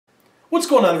What's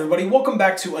going on, everybody? Welcome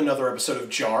back to another episode of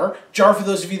JaAR. JaAR, for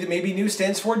those of you that may be new,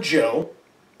 stands for Joe.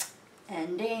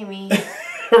 And Amy.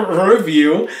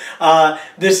 Review.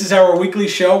 This is our weekly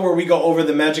show where we go over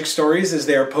the magic stories as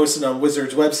they are posted on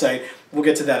Wizard's website. We'll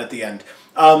get to that at the end.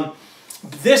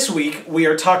 This week, we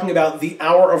are talking about The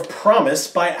Hour of Promise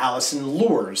by Alison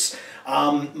Luers.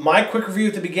 My quick review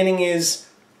at the beginning is,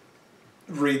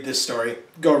 read this story.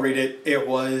 Go read it. It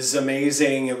was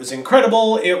amazing. It was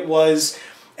incredible. It was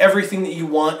everything that you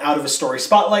want out of a story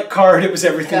spotlight card. It was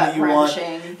everything that you want.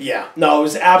 Yeah. No, it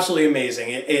was absolutely amazing.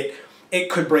 It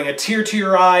could bring a tear to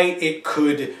your eye. It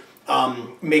could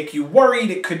make you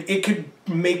worried. It could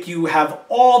make you have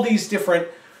all these different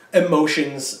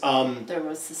emotions. There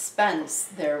was suspense.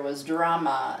 There was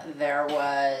drama. There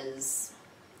was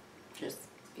just,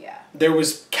 yeah. There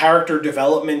was character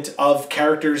development of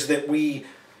characters that we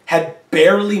had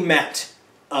barely met.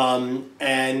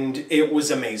 And it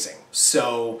was amazing.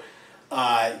 So,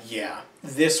 yeah.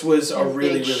 This was a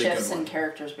really, really good one. Shifts in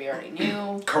characters we already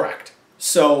knew. Correct.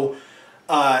 So,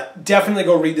 definitely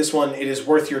go read this one. It is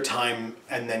worth your time,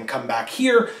 and then come back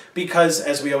here because,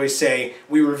 as we always say,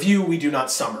 we review, we do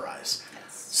not summarize.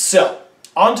 Yes. So,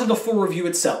 on to the full review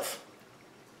itself.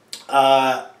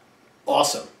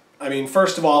 Awesome. I mean,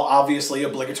 first of all, obviously,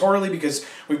 obligatorily, because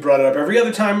we brought it up every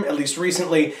other time, at least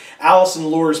recently, Alison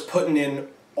Luers putting in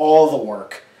all the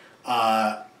work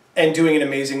and doing an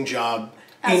amazing job.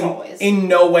 As always. In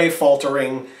no way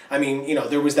faltering. I mean, you know,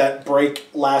 there was that break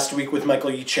last week with Michael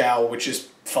Yi Chow, which is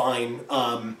fine,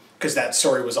 because that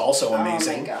story was also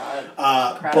amazing.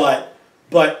 Oh my god.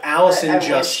 But Alison I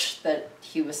wish that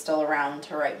he was still around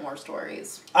to write more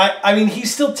stories. I mean,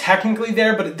 he's still technically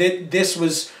there, but this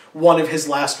was one of his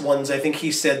last ones. I think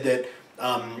he said that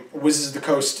Wizards of the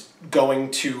Coast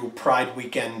going to Pride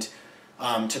weekend,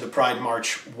 to the Pride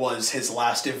March, was his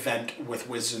last event with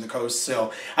Wizards of the Coast.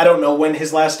 So I don't know when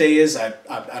his last day is. I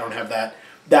don't have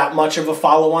that much of a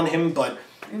follow on him, but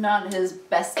you're not his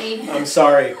bestie. I'm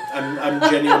sorry. I'm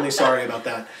genuinely sorry about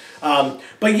that.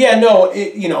 But yeah, no,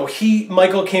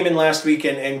 Michael came in last week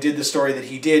and did the story that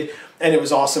he did, and it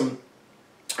was awesome.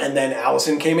 And then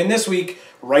Alison came in this week,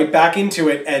 right back into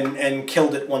it, and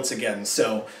killed it once again.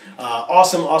 So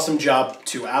awesome job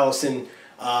to Alison.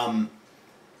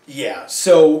 Yeah,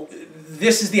 so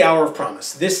this is The Hour of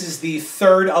Promise. This is the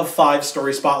third of 5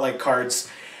 story spotlight cards.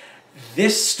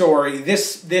 This story,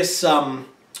 this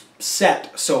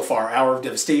set so far, Hour of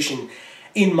Devastation,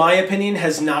 in my opinion,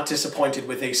 has not disappointed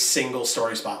with a single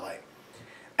story spotlight.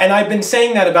 And I've been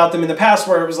saying that about them in the past,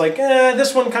 where it was like,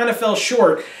 this one kind of fell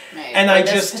short. Right. And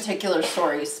this particular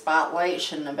story spotlight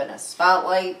shouldn't have been a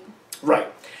spotlight. Right.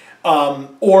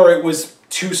 Or it was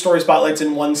 2 story spotlights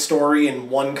in one story and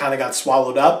one kind of got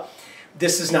swallowed up.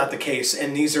 This is not the case,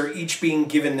 and these are each being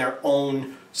given their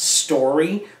own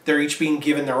story. They're each being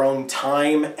given their own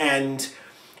time, and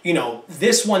you know,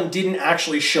 this one didn't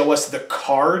actually show us the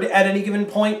card at any given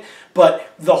point,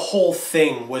 but the whole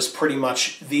thing was pretty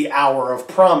much the Hour of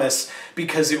Promise,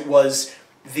 because it was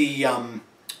the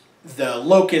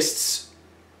locusts,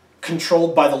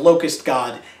 controlled by the locust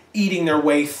god, eating their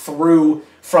way through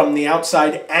from the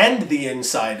outside and the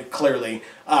inside, clearly,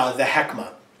 the Heckma.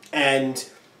 And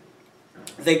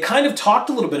they kind of talked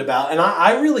a little bit about, and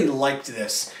I really liked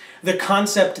this, the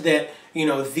concept that, you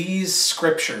know, these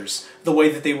scriptures, the way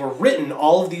that they were written,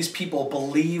 all of these people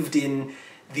believed in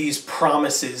these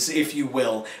promises, if you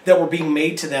will, that were being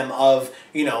made to them of,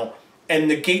 you know, and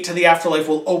the gate to the afterlife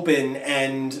will open,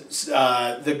 and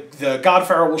the God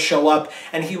Pharaoh will show up,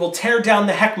 and he will tear down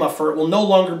the Heckma, for it will no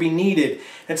longer be needed.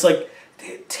 And it's like,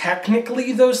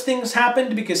 technically those things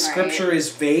happened, because Scripture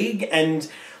is vague, and,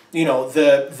 you know,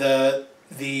 the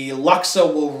Luxa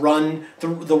will run,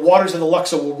 the waters of the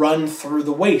Luxa will run through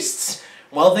the wastes.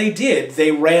 Well, they did.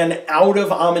 They ran out of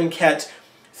Amonkhet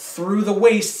through the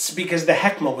wastes because the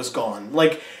Heckma was gone.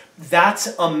 Like,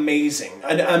 that's amazing.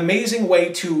 An amazing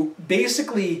way to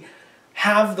basically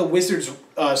have the Wizards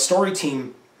story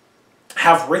team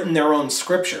have written their own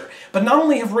scripture. But not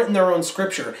only have written their own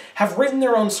scripture, have written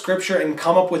their own scripture and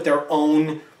come up with their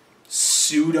own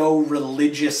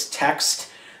pseudo-religious text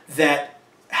that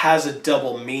has a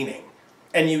double meaning.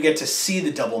 And you get to see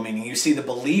the double meaning. You see the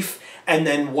belief and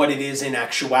then what it is in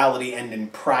actuality and in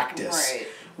practice. Right.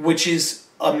 Which is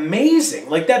amazing.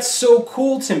 Like, that's so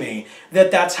cool to me that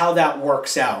that's how that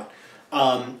works out.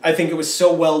 I think it was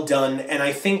so well done, and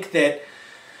I think that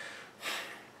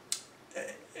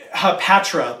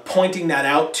Patra pointing that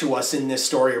out to us in this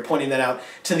story, or pointing that out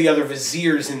to the other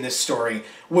viziers in this story,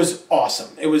 was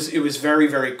awesome. It was very,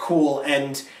 very cool.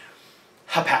 And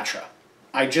Patra,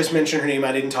 I just mentioned her name.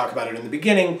 I didn't talk about it in the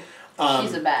beginning.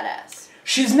 She's a badass.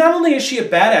 She's not only is she a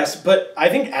badass, but I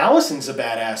think Allison's a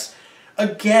badass.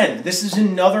 Again, this is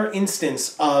another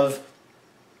instance of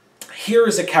here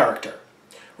is a character,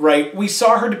 right? We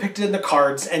saw her depicted in the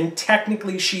cards, and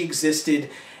technically she existed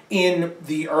in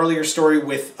the earlier story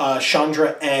with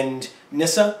Chandra and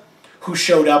Nissa, who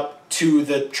showed up to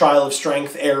the Trial of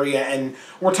Strength area, and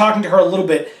we're talking to her a little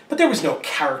bit, but there was no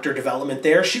character development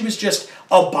there. She was just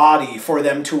a body for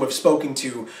them to have spoken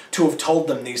to have told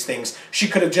them these things. She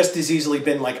could have just as easily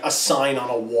been like a sign on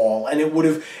a wall, and it would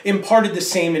have imparted the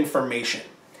same information.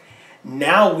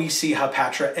 Now we see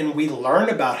Hapatra, and we learn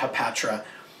about Hapatra,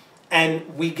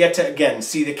 and we get to, again,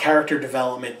 see the character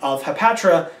development of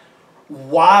Hapatra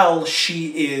while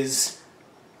she is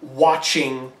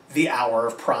watching the Hour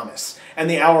of Promise. And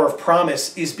the Hour of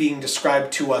Promise is being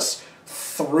described to us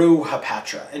through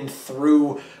Hapatra and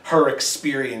through her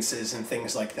experiences and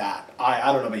things like that.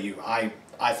 I don't know about you. I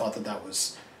thought that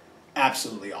was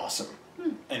absolutely awesome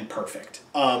and perfect.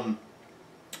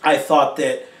 I thought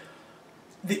that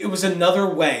it was another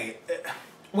way.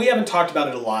 We haven't talked about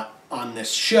it a lot on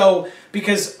this show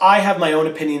because I have my own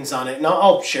opinions on it, and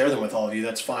I'll share them with all of you,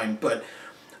 that's fine. But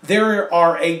there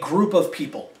are a group of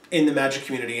people in the Magic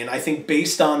community, and I think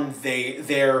based on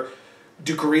their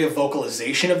degree of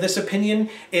vocalization of this opinion,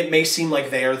 it may seem like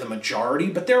they are the majority,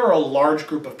 but there are a large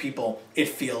group of people, it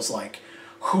feels like,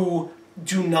 who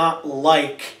do not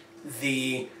like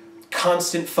the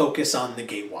constant focus on the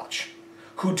Gatewatch,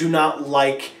 who do not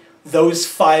like those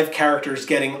 5 characters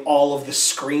getting all of the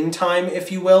screen time,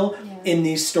 if you will, in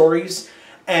these stories,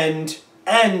 and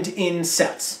in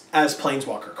sets as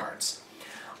Planeswalker cards.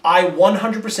 I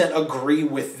 100% agree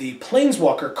with the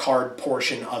Planeswalker card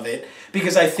portion of it,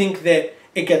 because I think that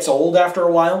it gets old after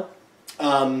a while.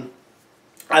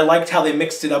 I liked how they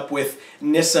mixed it up with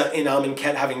Nissa and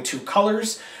Amonkhet having 2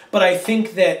 colors, but I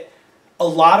think that a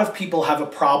lot of people have a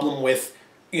problem with,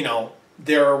 you know,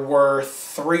 there were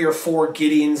 3 or 4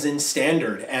 Gideons in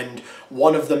Standard, and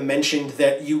one of them mentioned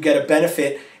that you get a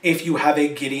benefit if you have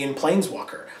a Gideon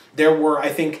Planeswalker. There were, I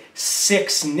think,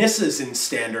 6 Nissas in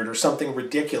Standard or something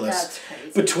ridiculous. That's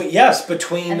crazy.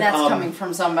 Between... And that's coming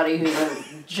from somebody who's a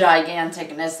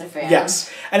gigantic Nissa fan.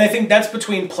 Yes, and I think that's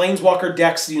between Planeswalker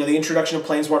decks, you know, the introduction of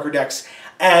Planeswalker decks,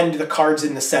 and the cards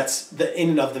in the sets in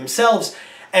and of themselves.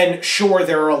 And sure,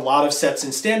 there are a lot of sets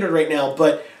in Standard right now,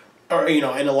 but... or, you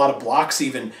know, and a lot of blocks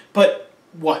even, but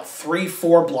what, 3,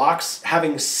 4 blocks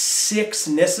having 6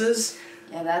 Nissas?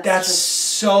 Yeah, that's just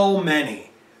so many.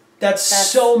 That's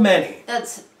so many.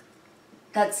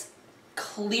 That's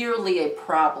clearly a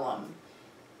problem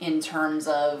in terms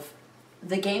of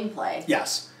the gameplay.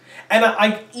 Yes. And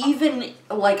I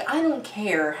don't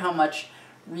care how much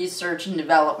research and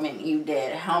development you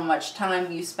did, how much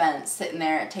time you spent sitting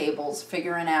there at tables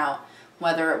figuring out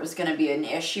whether it was going to be an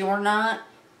issue or not.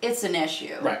 It's an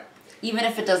issue. Right. Even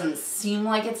if it doesn't seem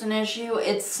like it's an issue,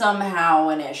 it's somehow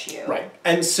an issue. Right.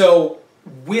 And so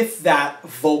with that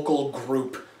vocal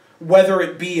group, whether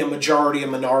it be a majority, a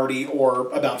minority, or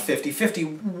about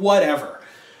 50-50, whatever,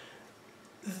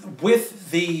 with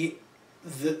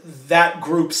that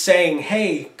group saying,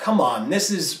 hey, come on, this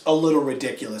is a little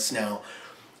ridiculous now,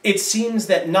 it seems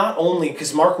that not only,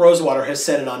 because Mark Rosewater has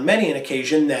said it on many an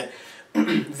occasion, that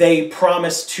they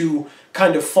promise to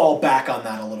kind of fall back on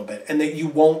that a little bit, and that you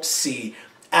won't see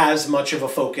as much of a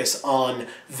focus on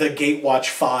the Gatewatch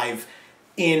 5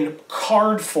 in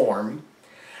card form.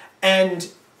 And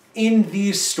in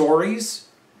these stories,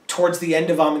 towards the end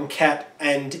of Amonkhet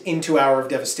and into Hour of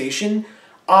Devastation,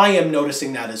 I am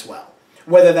noticing that as well.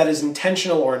 Whether that is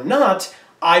intentional or not,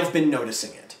 I've been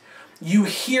noticing it. You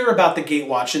hear about the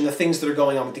Gatewatch and the things that are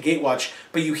going on with the Gatewatch,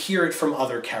 but you hear it from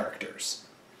other characters.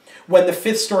 When the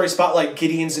 5th story Spotlight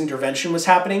Gideon's intervention was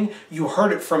happening, you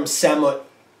heard it from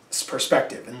Samut's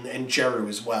perspective, and Jeru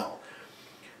as well.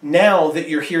 Now that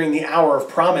you're hearing the Hour of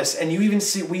Promise, and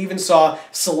we even saw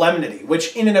Solemnity,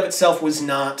 which in and of itself was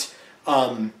not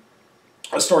a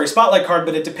story Spotlight card,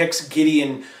 but it depicts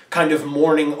Gideon kind of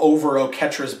mourning over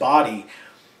Oketra's body.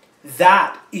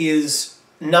 That is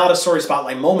not a story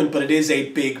Spotlight moment, but it is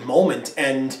a big moment,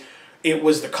 and it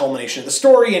was the culmination of the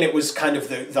story, and it was kind of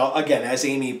the again, as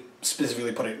Amy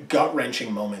specifically put it,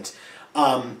 gut-wrenching moment.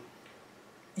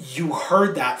 You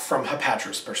heard that from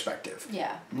Hapatra's perspective.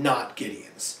 Yeah. Not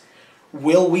Gideon's.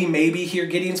 Will we maybe hear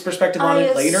Gideon's perspective on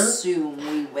it later? I assume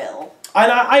we will.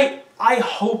 And I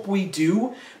hope we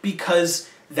do, because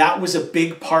that was a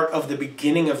big part of the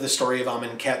beginning of the story of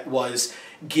Amonkhet, was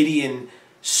Gideon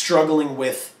struggling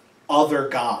with other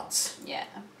gods. Yeah.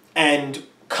 And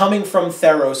coming from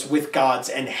Theros with gods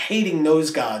and hating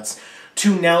those gods,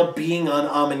 to now being on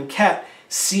Amonkhet,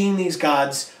 seeing these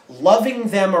gods loving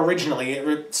them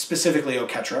originally, specifically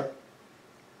Oketra,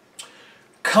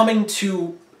 coming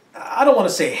to, I don't want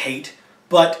to say hate,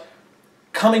 but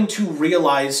coming to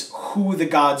realize who the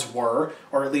gods were,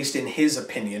 or at least in his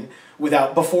opinion,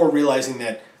 before realizing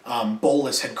that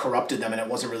Bolus had corrupted them and it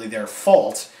wasn't really their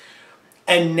fault.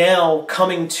 And now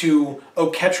coming to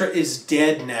Oketra is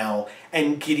dead now,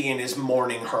 and Gideon is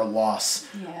mourning her loss.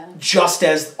 Yeah. Just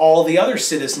as all the other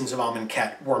citizens of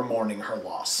Amonkhet were mourning her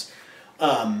loss.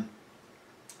 And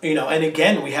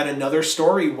again, we had another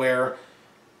story where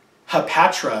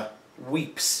Hepatra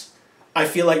weeps. I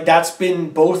feel like that's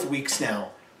been both weeks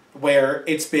now, where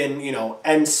it's been,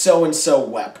 and so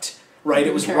wept, right?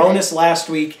 It was Ronus last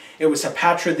week, it was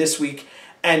Hepatra this week,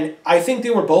 and I think they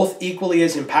were both equally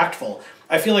as impactful.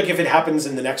 I feel like if it happens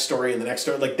in the next story,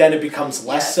 like, then it becomes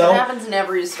less so. If it happens in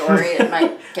every story, it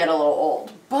might get a little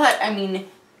old. But, I mean,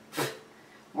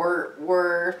 we're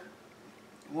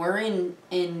in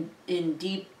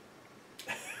deep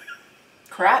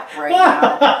crap right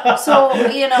now. So,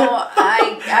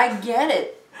 I get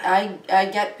it. I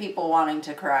get people wanting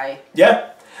to cry.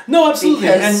 Yeah. No, absolutely.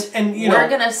 Because and we're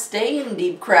going to stay in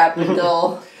deep crap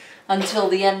until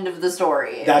the end of the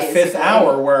story. That basically. Fifth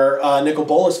hour where Nicol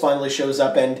Bolas finally shows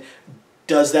up and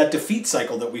does that defeat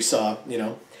cycle that we saw,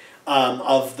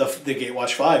 of the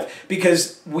Gatewatch 5.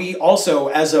 Because we also,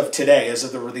 as of today, as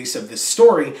of the release of this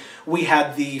story, we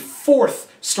had the 4th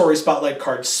Story Spotlight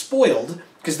card spoiled,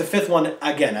 because the 5th one,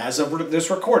 again, as of this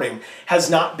recording, has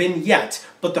not been yet,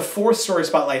 but the 4th Story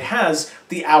Spotlight has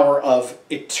the Hour of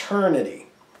Eternity,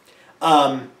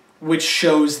 which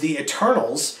shows the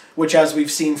Eternals, which, as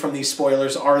we've seen from these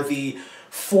spoilers, are the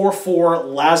 4/4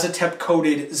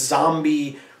 Lazotep-coded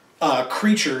zombie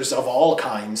creatures of all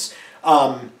kinds,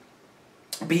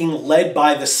 being led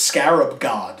by the Scarab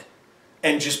God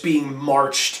and just being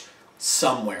marched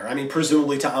somewhere. I mean,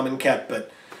 presumably to Amonkhet,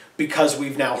 but because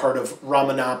we've now heard of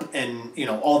Ramanap and,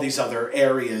 all these other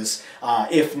areas,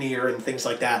 Ifnir and things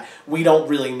like that, we don't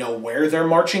really know where they're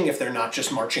marching, if they're not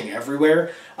just marching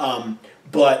everywhere.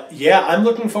 But yeah, I'm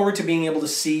looking forward to being able to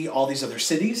see all these other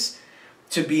cities,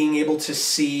 to being able to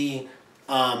see,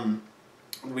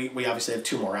 we obviously have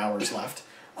 2 more hours left,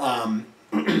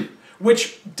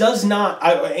 which does not,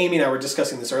 Amy and I were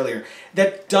discussing this earlier,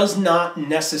 that does not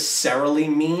necessarily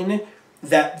mean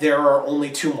that there are only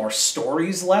 2 more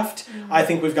stories left. Mm-hmm. I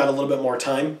think we've got a little bit more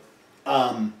time,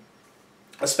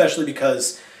 especially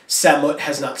because Samut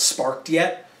has not sparked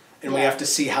yet, and we have to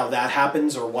see how that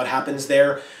happens or what happens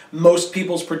there. Most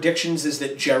people's predictions is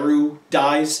that Jeru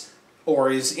dies or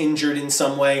is injured in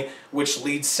some way, which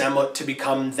leads Samut to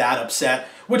become that upset,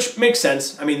 which makes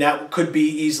sense. I mean, that could be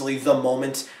easily the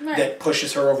moment that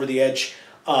pushes her over the edge.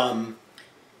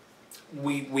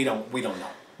 We don't know.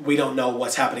 We don't know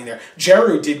what's happening there.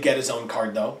 Jeru did get his own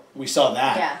card, though. We saw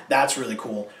that. Yeah. That's really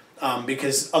cool.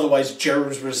 Because otherwise,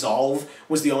 Jeru's Resolve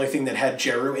was the only thing that had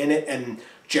Jeru in it, and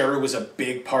Jeru was a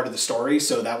big part of the story,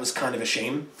 so that was kind of a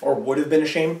shame, or would have been a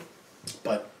shame.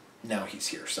 But now he's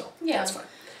here, so that's fine.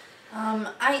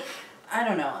 I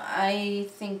don't know. I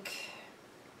think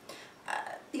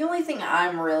the only thing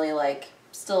I'm really,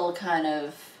 still kind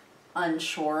of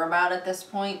unsure about at this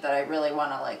point that I really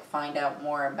want to, find out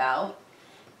more about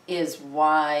is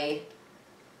why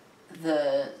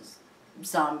the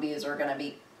zombies are going to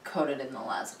be coated in the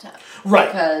Lazotep. Right.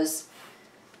 Because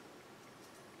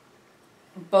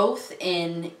both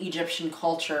in Egyptian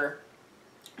culture,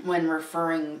 when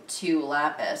referring to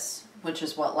Lapis, which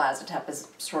is what Lazotep is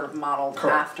sort of modeled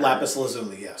after. Lapis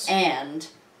Lazuli, yes. And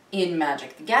in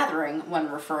Magic the Gathering, when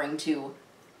referring to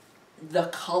the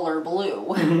color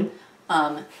blue,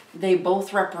 they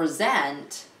both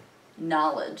represent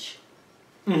knowledge.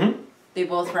 Mm-hmm. They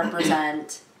both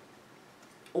represent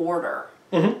order.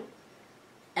 Mm-hmm.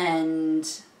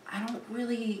 And I don't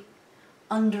really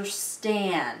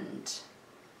understand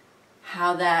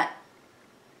how that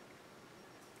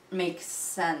makes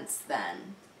sense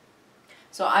then.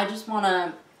 So I just want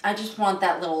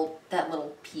that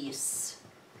little piece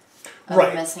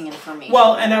of missing information.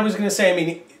 Well, and I was going to say, I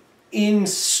mean, in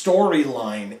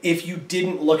storyline, if you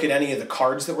didn't look at any of the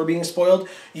cards that were being spoiled,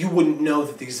 you wouldn't know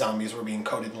that these zombies were being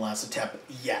coded in Lazotep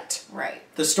yet. Right.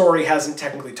 The story hasn't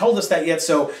technically told us that yet,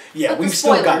 so yeah, we've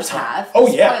still got time.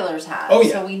 Spoilers have. Oh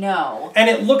yeah. So we know. And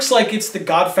it looks like it's the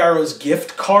God Pharaoh's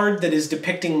gift card that is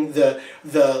depicting the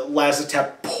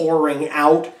Lazotep pouring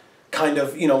out, kind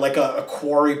of, like a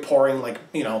quarry pouring,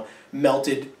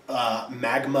 melted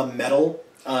magma metal.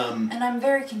 And I'm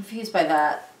very confused by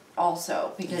that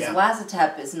also, because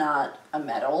Lazotep is not a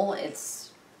metal,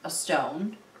 it's a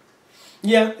stone.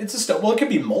 Yeah, it's a stone. Well, it could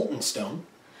be molten stone.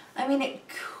 I mean, it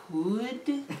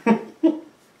could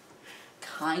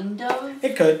kind of.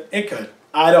 It could. It could.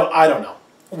 I don't know.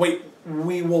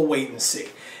 We will wait and see.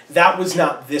 That was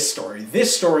not this story.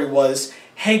 This story was,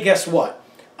 hey, guess what?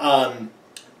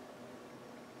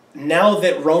 Now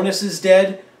that Ronus is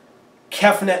dead,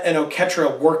 Kefnet and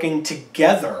Oketra working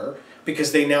together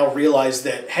because they now realize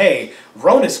that, hey,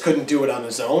 Ronus couldn't do it on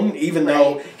his own, even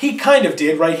though he kind of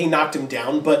did, right? He knocked him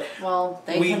down, but... Well,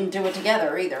 they couldn't do it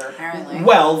together either, apparently.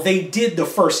 Well, they did the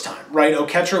first time, right?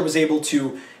 Oketra was able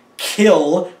to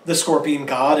kill the Scorpion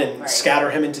God and scatter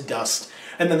him into dust,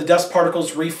 and then the dust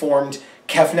particles reformed.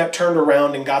 Kefnet turned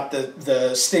around and got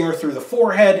the stinger through the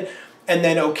forehead, and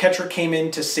then Oketra came in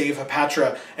to save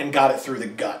Hepatra and got it through the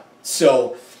gut.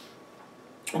 So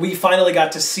we finally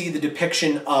got to see the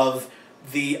depiction of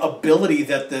the ability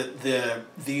that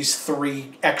these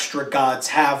three extra gods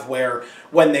have, where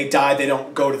when they die they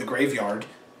don't go to the graveyard.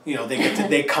 You know,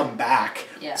 they come back.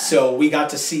 Yeah. So we got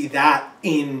to see that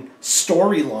in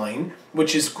storyline,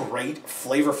 which is great.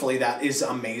 Flavorfully, that is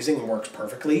amazing and works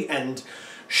perfectly. And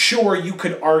sure, you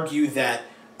could argue that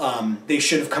they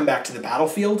should have come back to the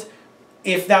battlefield.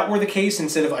 If that were the case,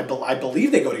 instead of, I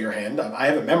believe they go to your hand. I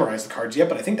haven't memorized the cards yet,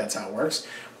 but I think that's how it works.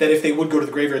 That if they would go to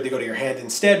the graveyard, they go to your hand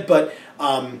instead. But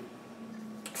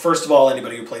first of all,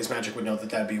 anybody who plays Magic would know that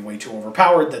that'd be way too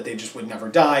overpowered, that they just would never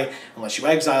die unless you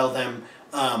exile them.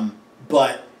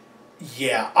 But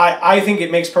yeah, I think it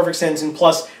makes perfect sense. And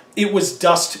plus, it was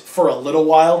dust for a little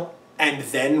while and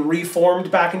then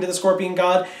reformed back into the Scorpion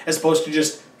God, as opposed to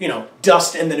just, you know,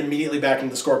 dust and then immediately back into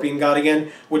the Scorpion God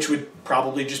again, which would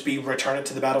probably just be return it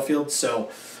to the battlefield. So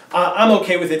I'm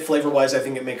okay with it flavor-wise. I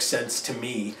think it makes sense to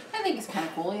me. I think it's kind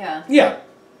of cool, yeah. Yeah.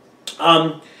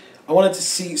 I wanted to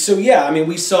see... So, yeah, I mean,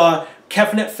 we saw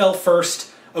Kefnet fell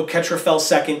first, Oketra fell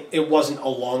second. It wasn't a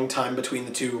long time between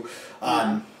the two,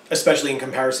 especially in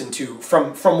comparison to...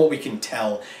 From what we can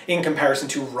tell, in comparison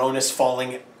to Ronus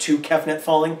falling to Kefnet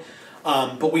falling.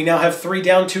 But we now have 3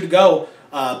 down, 2 to go.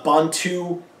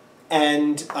 Bantu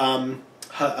and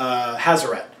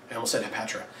Hazaret. I almost said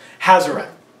Hepatra. Hazaret.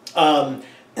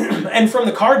 And from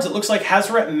the cards, it looks like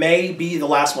Hazaret may be the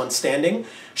last one standing.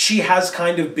 She has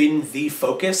kind of been the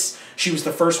focus. She was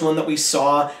the first one that we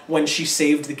saw when she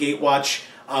saved the Gatewatch.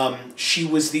 She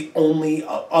was the only,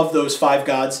 of those 5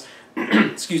 gods,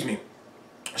 excuse me,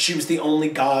 she was the only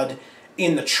god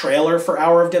in the trailer for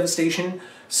Hour of Devastation.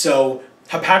 So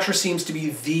Hepatra seems to be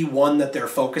the one that they're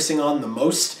focusing on the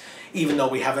most, even though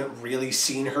we haven't really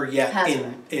seen her yet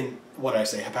in what did I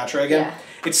say, Hepatra again? Yeah.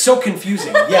 It's so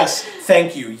confusing. Yes,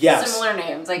 thank you, yes. Similar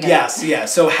names, I guess. Yes, yeah.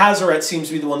 So Hazaret seems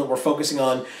to be the one that we're focusing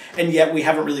on, and yet we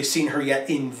haven't really seen her yet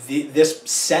in this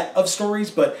set of stories,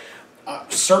 but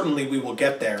certainly we will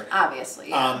get there. Obviously,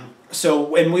 yeah.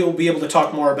 And we will be able to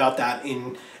talk more about that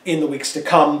in the weeks to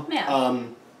come. Yeah.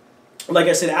 Like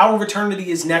I said, Hour of Eternity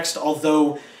is next,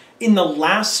 although in the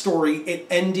last story it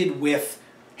ended with,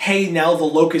 hey, now the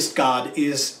Locust God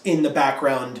is in the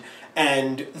background,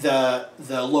 and the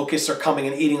locusts are coming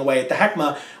and eating away at the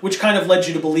Heckma, which kind of led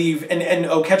you to believe, and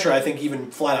Oketra, I think,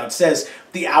 even flat out says,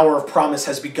 the hour of promise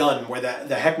has begun, where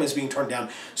the Heckma is being torn down.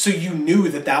 So you knew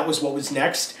that that was what was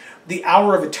next. The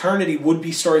Hour of Eternity would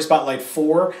be Story Spotlight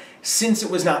 4. Since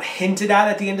it was not hinted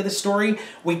at the end of the story,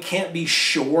 we can't be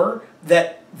sure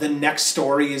that the next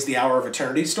story is the Hour of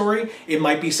Eternity story. It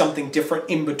might be something different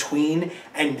in between,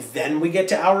 and then we get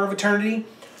to Hour of Eternity.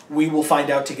 We will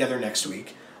find out together next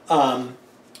week.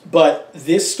 But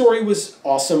this story was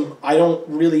awesome. I don't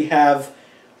really have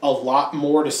a lot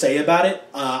more to say about it.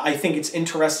 I think it's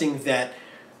interesting that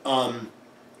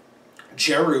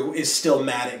Jeru is still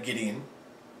mad at Gideon.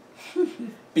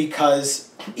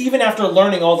 Because even after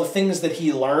learning all the things that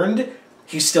he learned,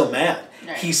 he's still mad.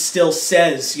 Right. He still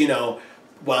says, you know,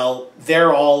 well,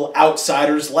 they're all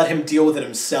outsiders, let him deal with it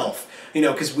himself. You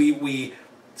know, because we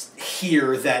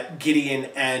hear that Gideon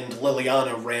and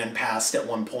Liliana ran past at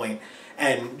one point,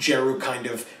 and Jeru kind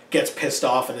of gets pissed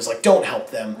off and is like, don't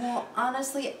help them. Well,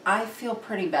 honestly, I feel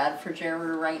pretty bad for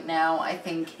Jeru right now. I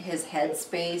think his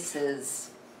headspace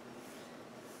is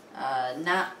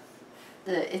not...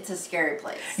 it's a scary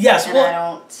place. Yes, and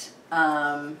well,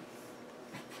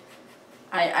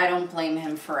 I don't blame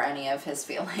him for any of his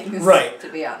feelings, right,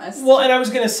 to be honest. Well, and I was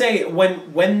going to say,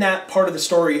 when that part of the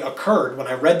story occurred, when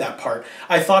I read that part,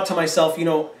 I thought to myself, you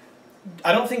know,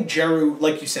 I don't think Jeru,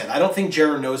 like you said, I don't think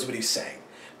Jeru knows what he's saying.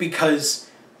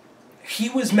 Because he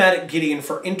was mad at Gideon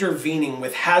for intervening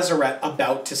with Hazaret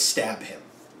about to stab him.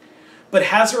 But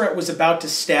Hazaret was about to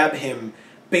stab him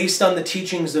based on the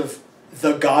teachings of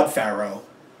the God Pharaoh,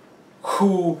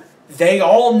 who they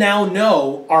all now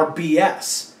know are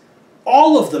BS.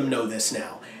 All of them know this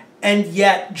now. And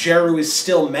yet, Jeru is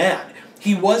still mad.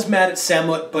 He was mad at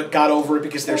Samut, but got over it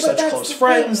because they're such close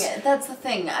friends. That's the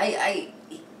thing.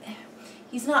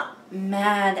 He's not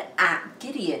mad at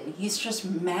Gideon. He's just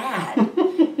mad.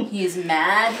 He's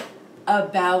mad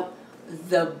about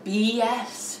the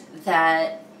BS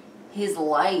that his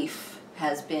life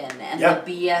has been, and the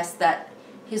BS that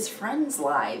his friends'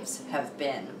 lives have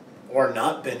been. Or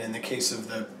not been, in the case of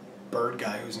the bird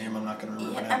guy whose name I'm not going to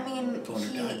remember now. I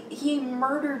mean, he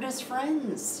murdered his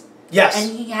friends. Yes.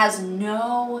 And he has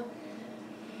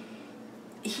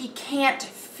he can't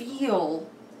feel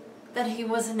that he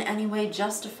was in any way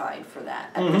justified for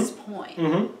that at this point.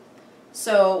 Mm-hmm.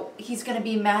 So he's going to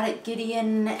be mad at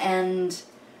Gideon and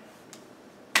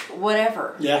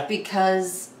whatever. Yeah.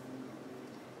 Because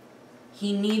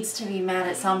he needs to be mad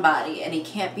at somebody, and he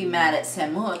can't be mad at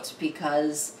Samut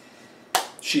because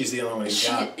she's the only one he's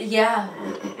got. Yeah.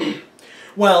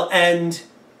 Well, and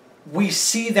we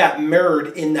see that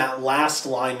mirrored in that last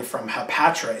line from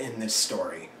Hepatra in this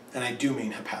story. And I do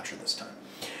mean Hepatra this time.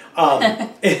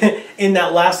 In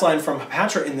that last line from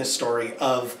Hepatra in this story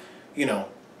of, you know,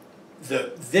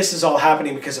 this is all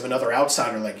happening because of another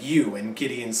outsider like you. And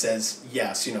Gideon says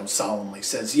yes, you know, solemnly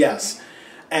says yes.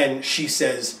 And she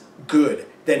says, good,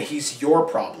 then he's your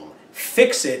problem.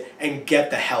 Fix it and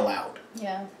get the hell out.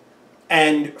 Yeah.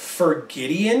 And for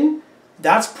Gideon,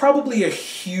 that's probably a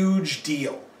huge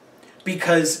deal.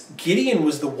 Because Gideon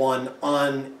was the one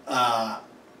on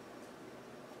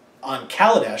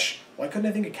Kaladesh. Why couldn't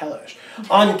I think of Kaladesh?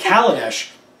 On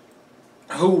Kaladesh,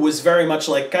 who was very much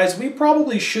like, guys, we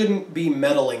probably shouldn't be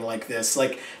meddling like this.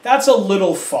 Like, that's a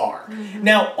little far. Mm-hmm.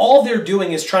 Now, all they're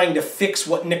doing is trying to fix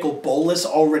what Nicol Bolas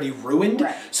already ruined.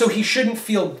 Right. So he shouldn't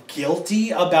feel guilty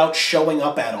about showing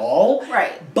up at all.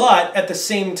 Right. But at the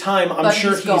same time, I'm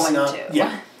sure he's not. To.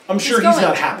 Yeah. I'm sure he's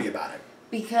not happy about it.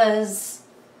 Because...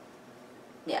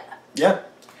 Yeah. Yeah.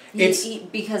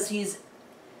 Because he's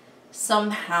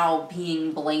somehow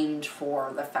being blamed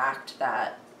for the fact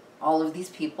that all of these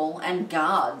people and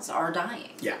gods are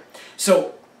dying. Yeah.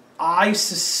 So I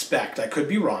suspect, I could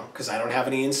be wrong because I don't have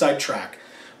any inside track,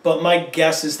 but my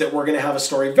guess is that we're going to have a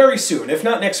story very soon, if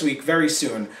not next week, very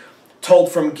soon,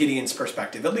 told from Gideon's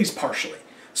perspective, at least partially,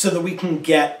 so that we can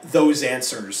get those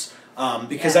answers.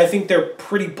 Because I think they're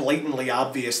pretty blatantly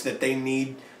obvious that they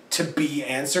need to be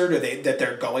answered, or that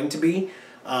they're going to be.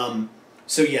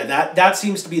 So yeah, that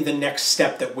seems to be the next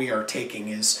step that we are taking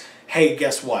is, hey,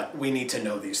 guess what? We need to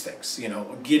know these things. You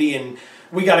know, Gideon,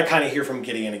 we got to kind of hear from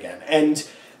Gideon again. And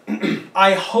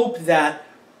I hope that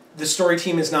the story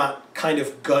team is not kind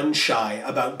of gun-shy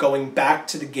about going back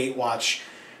to the Gatewatch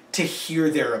to hear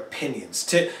their opinions,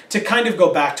 to kind of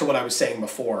go back to what I was saying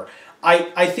before.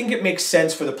 I think it makes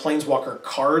sense for the Planeswalker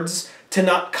cards to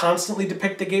not constantly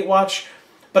depict the Gatewatch,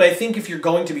 but I think if you're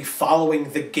going to be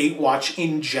following the Gatewatch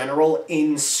in general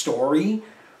in story,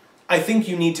 I think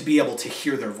you need to be able to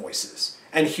hear their voices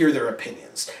and hear their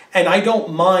opinions. And I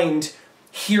don't mind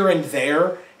here and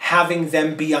there having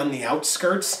them be on the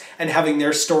outskirts and having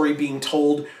their story being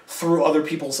told through other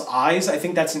people's eyes. I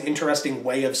think that's an interesting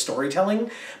way of storytelling.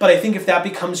 But I think if that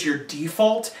becomes your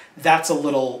default, that's a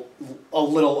little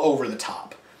over the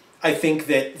top. I think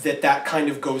that kind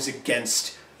of goes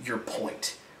against your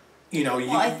point. You know,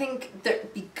 well, I think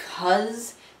that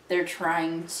because they're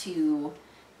trying to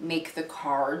make the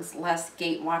cards less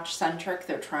Gatewatch-centric,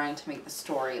 they're trying to make the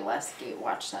story less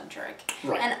Gatewatch-centric.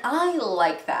 Right. And I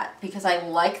like that, because I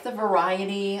like the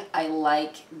variety, I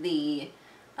like the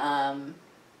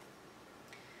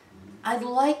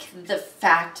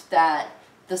fact that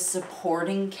the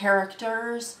supporting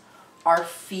characters are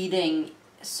feeding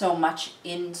so much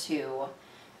into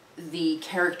the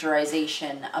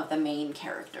characterization of the main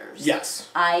characters. Yes.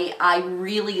 I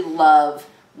really love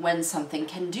when something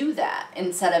can do that,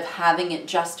 instead of having it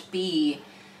just be,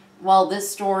 well,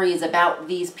 this story is about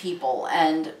these people,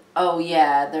 and oh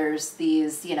yeah, there's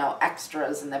these, you know,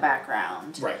 extras in the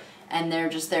background. Right. And they're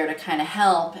just there to kind of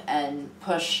help and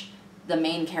push the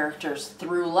main characters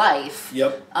through life.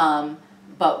 Yep.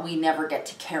 But we never get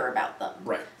to care about them.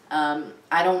 Right.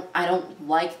 I don't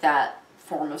like that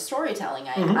form of storytelling.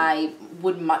 I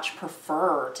would much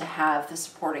prefer to have the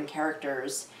supporting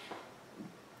characters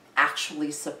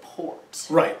actually support.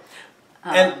 Right.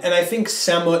 And I think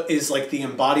Samut is like the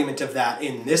embodiment of that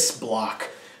in this block,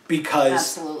 because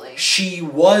absolutely. She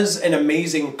was an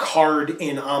amazing card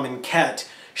in Amonkhet.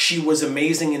 She was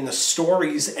amazing in the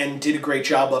stories and did a great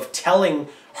job of telling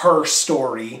her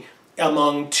story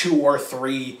among 2 or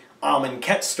 3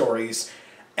 Amonkhet stories,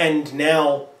 and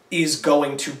now is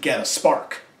going to get a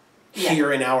spark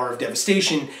here in Hour of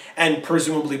Devastation, and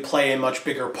presumably play a much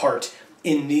bigger part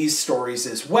in these stories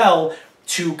as well,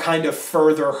 to kind of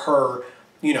further her,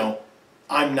 you know,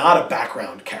 I'm not a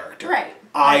background character. Right.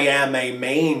 I am a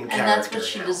main character. And that's what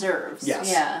she deserves. Yes.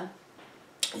 Yeah.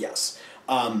 Yes.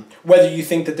 Whether you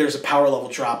think that there's a power level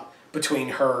drop between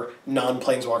her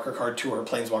non-Planeswalker card to her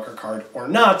Planeswalker card or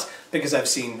not, because I've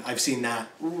seen that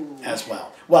as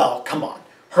well. Well, come on.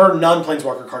 Her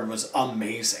non-Planeswalker card was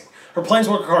amazing. Her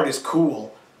Planeswalker card is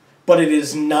cool, but it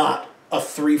is not a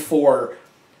 3/4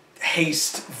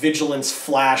 haste, vigilance,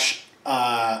 flash,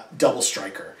 double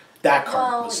striker. That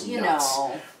card was nuts.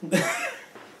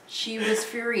 She was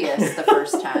furious the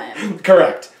first time.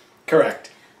 Correct.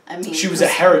 I mean, she was a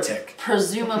heretic.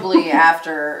 Presumably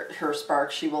after her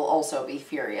spark, she will also be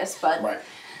furious, but right.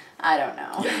 I don't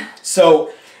know. Yeah.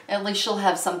 So at least she'll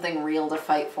have something real to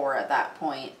fight for at that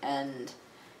point, and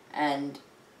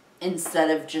instead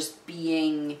of just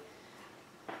being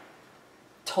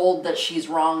told that she's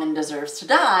wrong and deserves to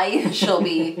die, she'll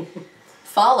be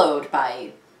followed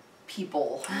by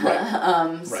people.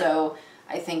 Right. So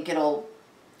I think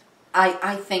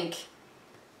I think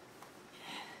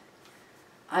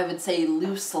I would say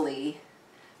loosely,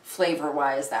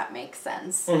 flavor-wise, that makes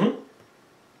sense. Mm-hmm.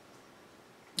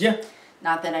 Yeah.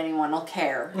 Not that anyone will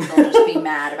care. They'll just be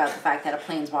mad about the fact that a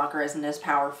Planeswalker isn't as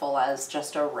powerful as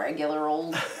just a regular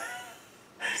old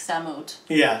Samut.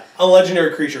 Yeah, a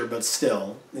legendary creature, but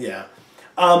still, yeah.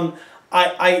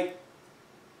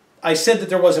 I said that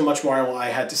there wasn't much more I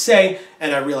had to say,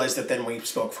 and I realized that then we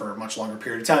spoke for a much longer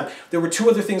period of time. There were two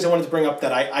other things I wanted to bring up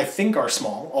that I think are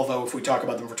small, although if we talk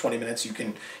about them for 20 minutes, you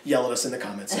can yell at us in the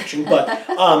comments section.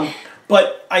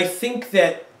 But I think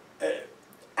that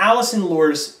Alison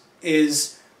Lors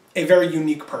is a very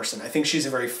unique person. I think she's a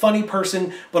very funny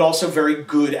person, but also very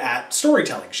good at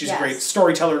storytelling. She's a great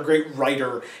storyteller, a great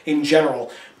writer in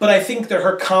general. But I think that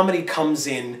her comedy comes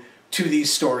in to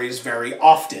these stories very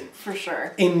often. For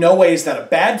sure. In no way is that a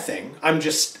bad thing.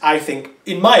 I think,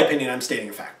 in my opinion, I'm stating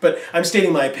a fact, but I'm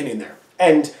stating my opinion there.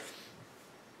 And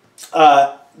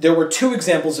there were two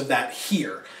examples of that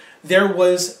here. There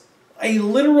was a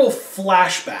literal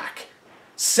flashback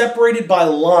separated by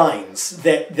lines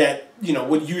that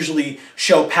would usually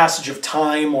show passage of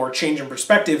time or change in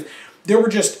perspective. There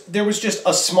was just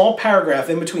a small paragraph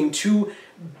in between two,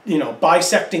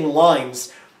 bisecting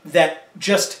lines that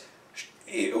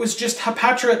it was just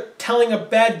Hapatra telling a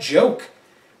bad joke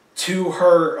to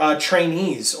her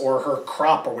trainees or her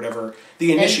crop or whatever,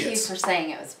 the initiates. Thank you for saying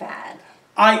it was bad.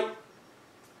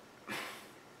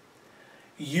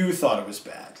 You thought it was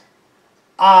bad.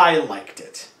 I liked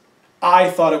it.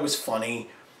 I thought it was funny.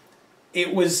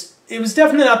 It was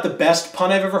definitely not the best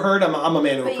pun I've ever heard. I'm a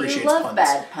man who appreciates puns. But you love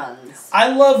bad puns. I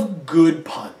love good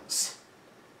puns.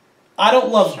 I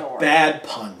don't love bad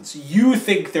puns. You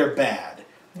think they're bad.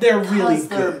 They're really good.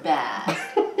 Because they're bad.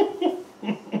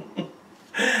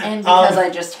 And because I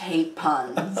just hate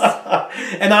puns.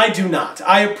 And I do not.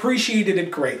 I appreciated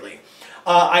it greatly.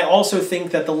 I also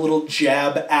think that the little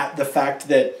jab at the fact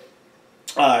that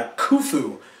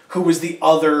Khufu, who was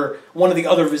one of the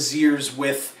other viziers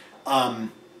with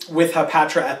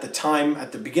Hapatra at the time,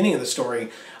 at the beginning of the story,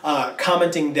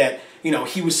 commenting that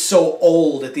he was so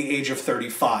old at the age of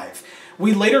 35.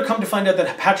 We later come to find out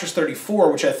that Hapatra's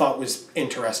 34, which I thought was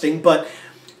interesting, but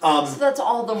so that's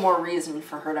all the more reason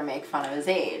for her to make fun of his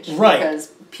age. Right. Because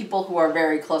people who are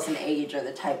very close in age are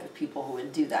the type of people who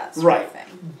would do that sort of thing.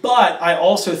 But I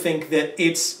also think that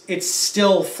it's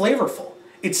still flavorful.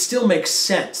 It still makes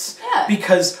sense. Yeah.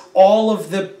 Because all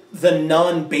of the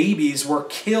non-babies were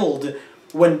killed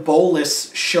when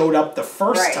Bolas showed up the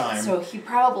first time. So he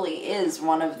probably is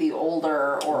one of the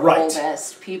older or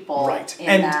oldest people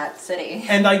in that city.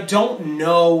 And I don't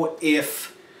know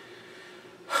if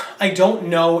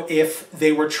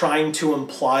they were trying to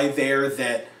imply there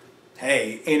that,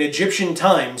 hey, in Egyptian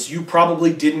times, you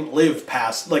probably didn't live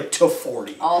past, to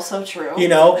 40. Also true.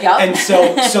 Yep. And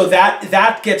so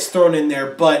that gets thrown in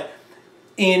there, but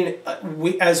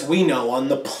as we know, on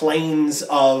the planes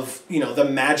of, the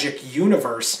magic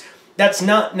universe, that's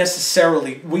not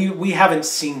necessarily, we haven't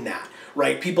seen that,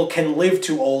 right? People can live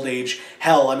to old age.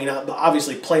 Hell,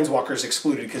 obviously Planeswalkers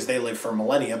excluded because they live for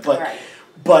millennia,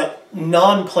 but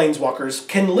non-Planeswalkers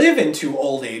can live into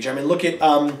old age. Look at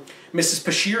Mrs.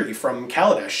 Pashiri from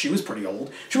Kaladesh. She was pretty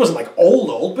old. She wasn't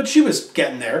old, but she was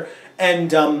getting there. And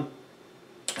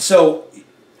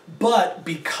but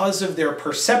because of their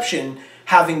perception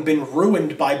having been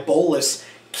ruined by Bolas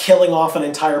killing off an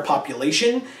entire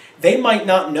population, they might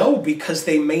not know because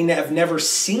they may have never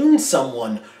seen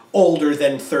someone older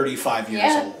than 35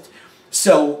 years old.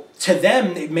 So to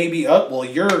them, it may be,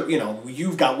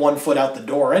 you've got 1 foot out the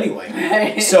door anyway.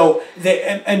 Right. So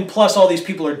and plus all these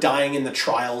people are dying in the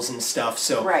trials and stuff.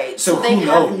 So so who they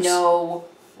knows? have no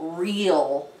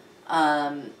real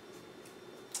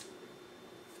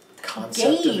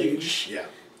Concept of age. gauge Yeah.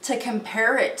 to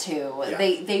compare it to. Yeah.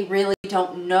 They really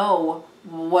don't know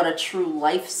what a true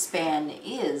lifespan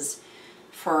is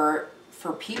for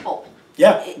people.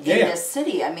 Yeah. In Yeah. this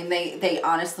city. I mean, they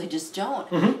honestly just don't.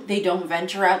 Mm-hmm. They don't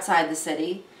venture outside the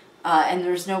city. And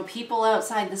there's no people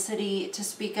outside the city to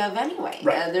speak of anyway.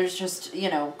 Right. There's just,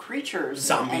 creatures.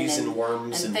 Zombies and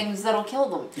worms. And things that'll kill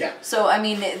them. Yeah. So, I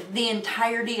mean, the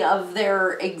entirety of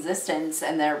their existence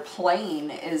and their plane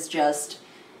is just,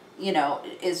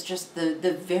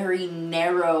 the very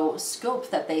narrow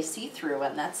scope that they see through,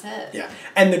 and that's it. Yeah.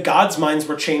 And the gods' minds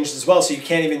were changed as well, so you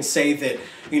can't even say that,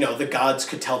 the gods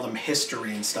could tell them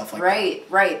history and stuff like that.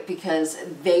 Right, because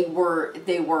they were,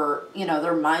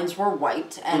 their minds were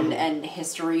wiped, and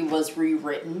history was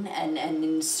rewritten and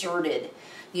inserted,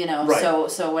 Right.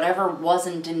 So whatever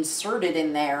wasn't inserted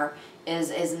in there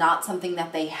is not something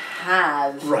that they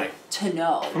have to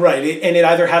know. Right, and it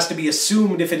either has to be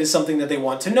assumed if it is something that they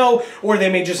want to know, or they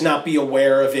may just not be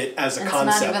aware of it as a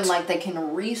concept. It's not even like they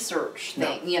can research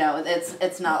things. No.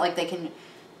 It's not like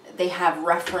they have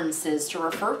references to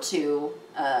refer to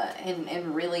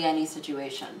in really any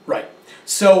situation. Right.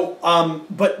 So,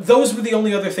 but those were the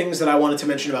only other things that I wanted to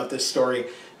mention about this story.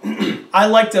 I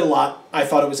liked it a lot. I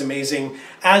thought it was amazing,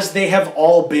 as they have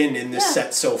all been in this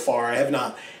set so far. I have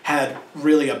not had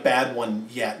really a bad one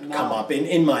yet come up,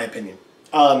 in my opinion.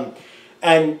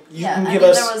 And you can give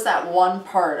us... there was that one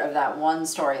part of that one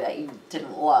story that you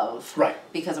didn't love. Right.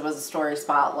 Because it was a story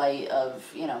spotlight of,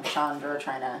 Chandra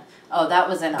trying to... Oh, that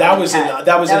was in That was in Cat.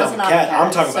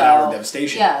 I'm talking about Hour of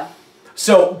Devastation. Yeah.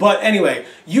 So, but anyway,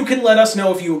 you can let us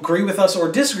know if you agree with us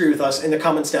or disagree with us in the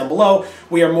comments down below.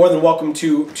 We are more than welcome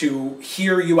to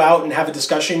hear you out and have a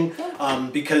discussion,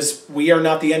 because we are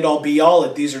not the end-all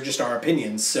be-all. These are just our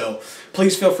opinions. So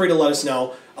please feel free to let us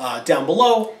know down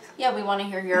below. Yeah, we want to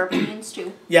hear your opinions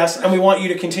too. Yes, and we want you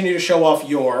to continue to show off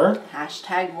your...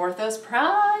 #Vorthos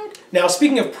Pride. Now,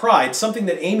 speaking of pride, something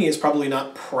that Amy is probably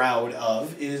not proud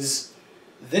of is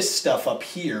this stuff up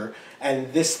here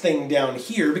and this thing down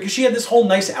here, because she had this whole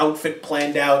nice outfit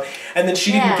planned out, and then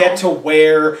she didn't get to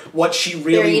wear what she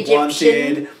really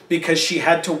wanted, because she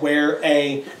had to wear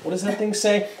a, what does that thing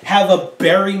say? Have a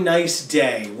very nice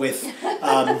day with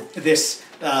this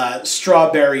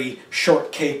strawberry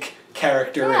shortcake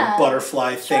character and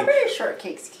butterfly thing. Strawberry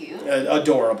shortcake's cute.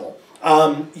 Adorable.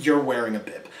 You're wearing a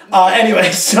bib.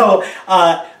 Anyway, so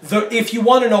if you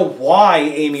want to know why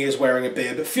Amy is wearing a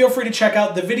bib, feel free to check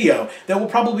out the video that will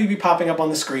probably be popping up on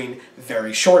the screen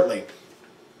very shortly.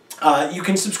 You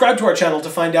can subscribe to our channel to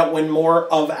find out when more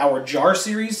of our JaAR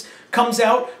series comes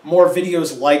out, more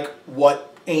videos like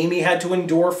what Amy had to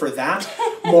endure for that,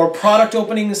 more product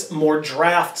openings, more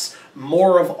drafts,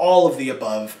 more of all of the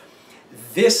above.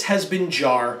 This has been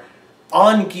JaAR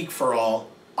on Geek for All.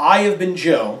 I have been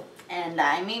Joe. And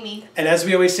I'm Amy. And as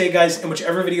we always say, guys, in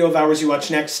whichever video of ours you watch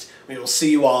next, we will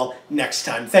see you all next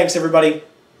time. Thanks, everybody.